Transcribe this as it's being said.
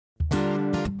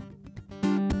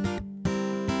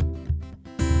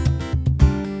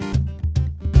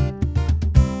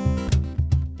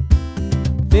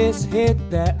Let's hit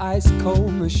that ice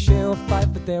cold Michelle, fight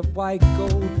for that white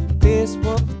gold. This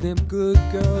one for them good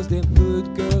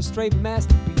girls, straight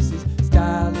masterpieces.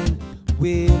 Styling,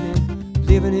 winning,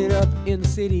 living it up in the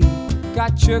city.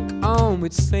 Got jerk on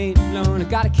with St. Laurent. I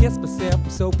gotta kiss myself, I'm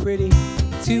so pretty.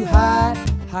 Too hot,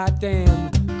 hot damn.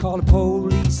 Call the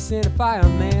police and a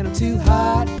fireman. I'm too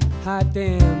hot, hot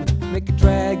damn. Make a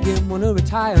dragon wanna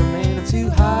retire, man. I'm too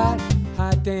hot,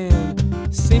 hot damn.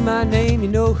 Say my name, you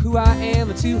know who I am.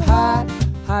 I'm too hot,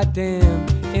 hot damn.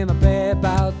 Am I bad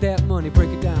about that money? Break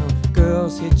it down.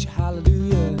 Girls hit you,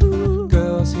 hallelujah.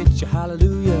 Girls hit you,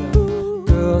 hallelujah.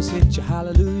 Girls hit you,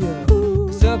 hallelujah.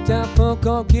 Cause Uptown Funk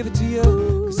gon' give it to you.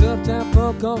 Cause Uptown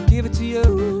Funk gon' give it to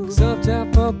you. Cause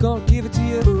Uptown Funk gon' give it to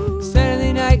you.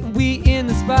 Saturday night and we in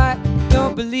the spot.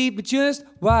 Don't believe me, just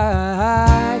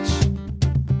watch.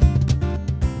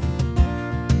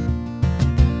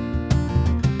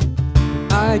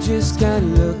 I just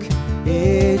can't look,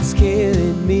 it's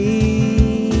killing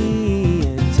me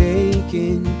and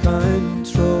taking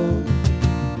control.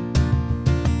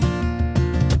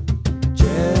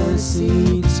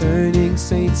 Jealousy turning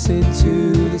saints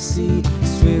into the sea,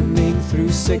 swimming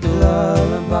through sick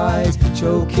lullabies,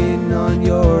 choking on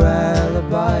your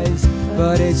alibis.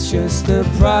 But it's just the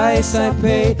price I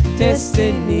pay.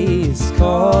 Destiny is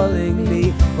calling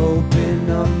me. Open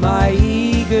up my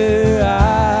eager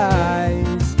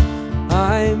eyes.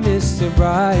 I miss the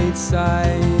bright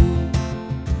side.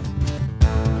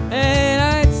 And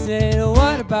I said,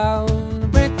 what about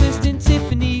breakfast in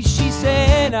Tiffany? She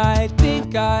said, I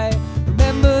think I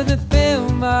remember the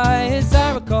film. As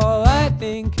I recall, I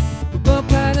think we both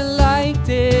kinda liked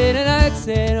it. And I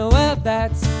said, well,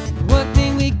 that's one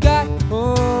thing we got.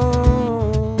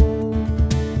 Oh,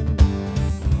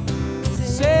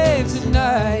 save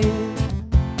tonight.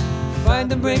 Find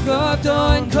the break of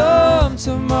dawn, come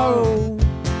tomorrow.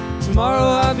 Tomorrow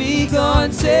I'll be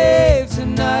gone, save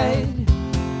tonight.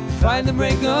 Find the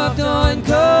break of dawn,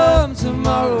 come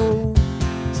tomorrow.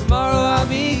 Tomorrow I'll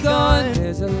be gone.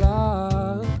 There's a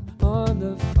log on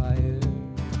the fire.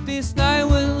 This night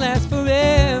will last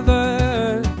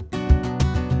forever.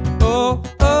 Oh,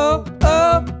 oh,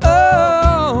 oh,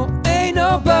 oh. Ain't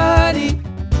nobody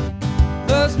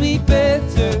loves me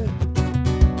better.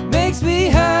 Makes me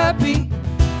happy,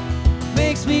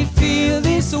 makes me feel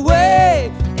this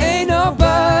way. Ain't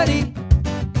nobody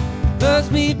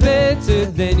loves me better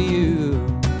than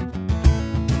you.